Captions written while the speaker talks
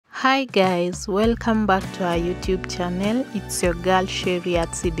Hi guys, welcome back to our YouTube channel. It's your girl Sherry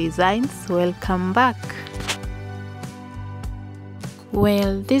at C Designs. Welcome back.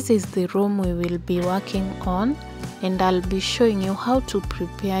 Well, this is the room we will be working on, and I'll be showing you how to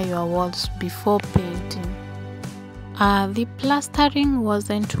prepare your walls before painting. The plastering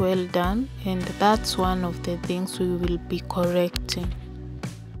wasn't well done, and that's one of the things we will be correcting.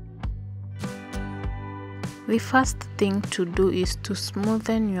 The first thing to do is to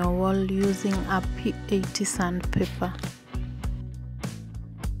smoothen your wall using a P80 sandpaper.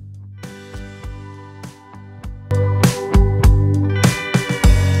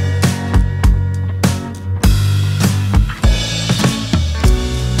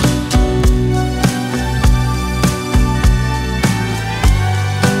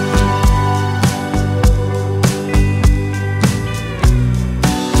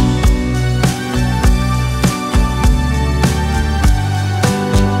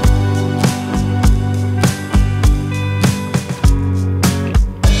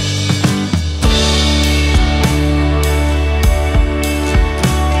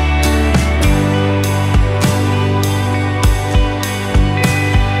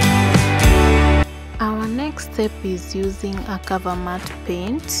 Step is using a covermatt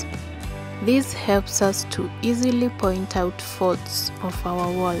paint. This helps us to easily point out faults of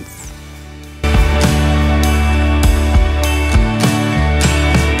our walls.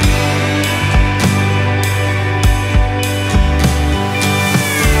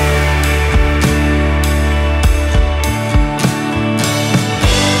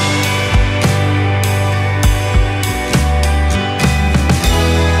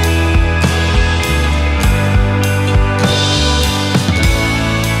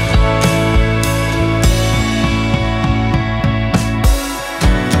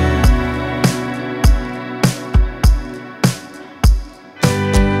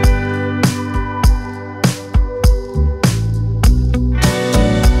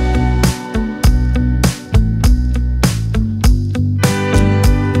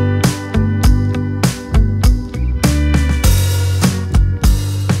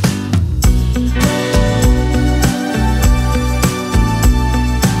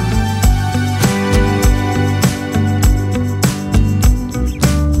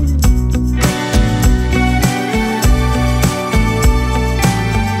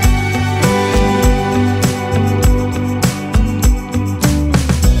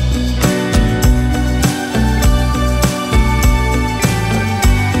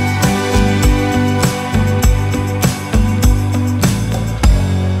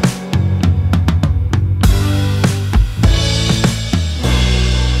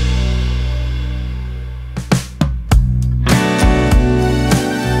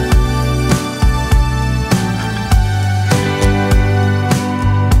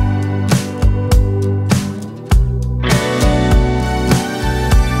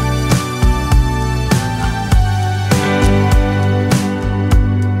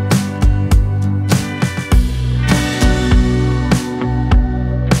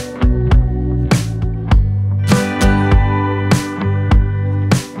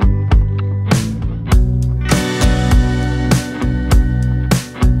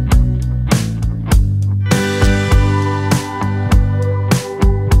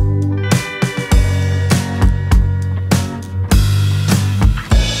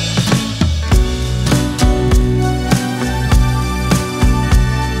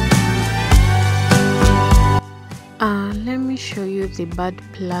 Let me show you the bad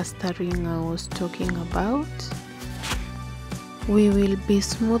plastering I was talking about. We will be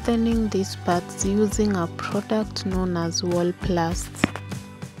smoothening these parts using a product known as walplast.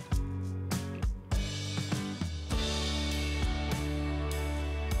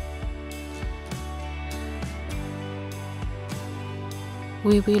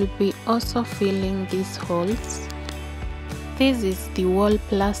 We will be also filling these holes. This is the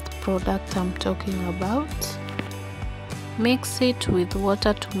walplast product I'm talking about. Mix it with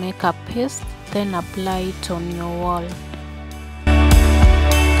water to make a paste, then apply it on your wall.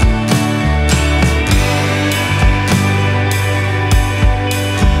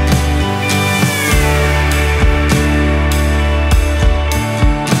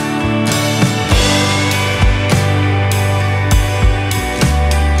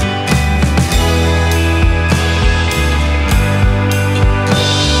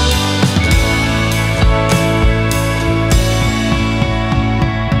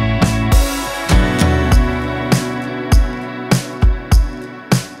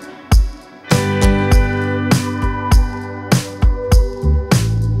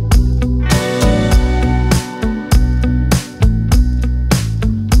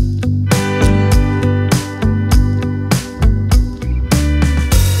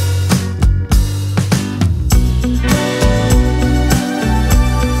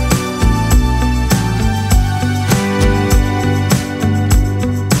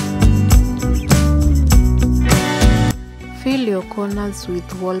 corners with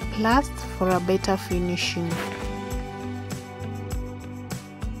walplast for a better finishing.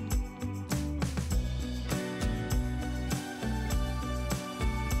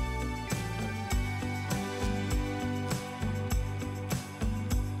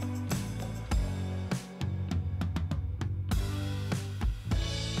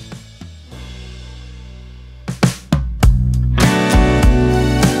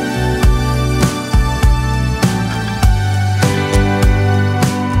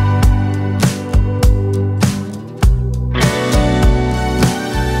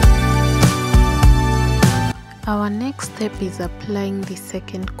 Our next step is applying the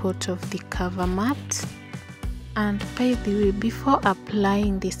second coat of the cover mat. And by the way, before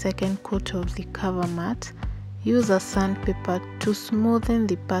applying the second coat of the cover mat, use a sandpaper to smoothen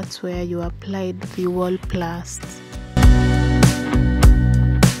the parts where you applied the walplast.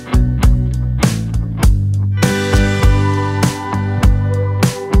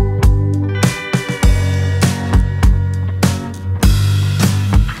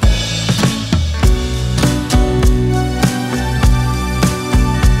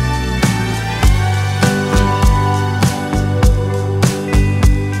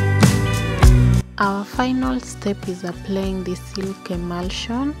 Our final step is applying the silk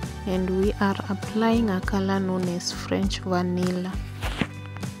emulsion, and we are applying a color known as French vanilla.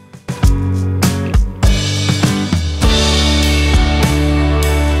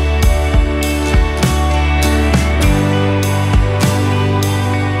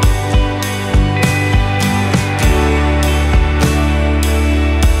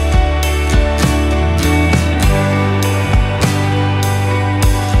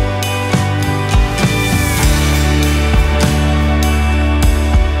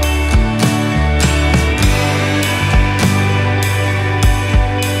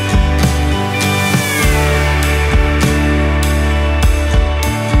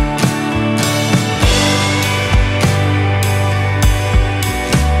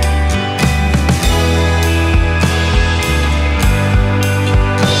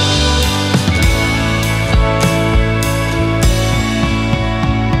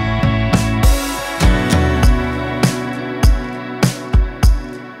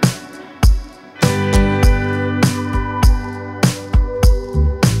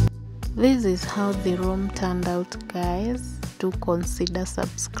 This is how the room turned out, guys. Do consider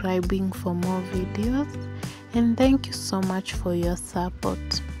subscribing for more videos, and thank you so much for your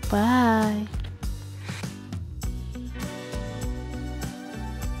support. Bye.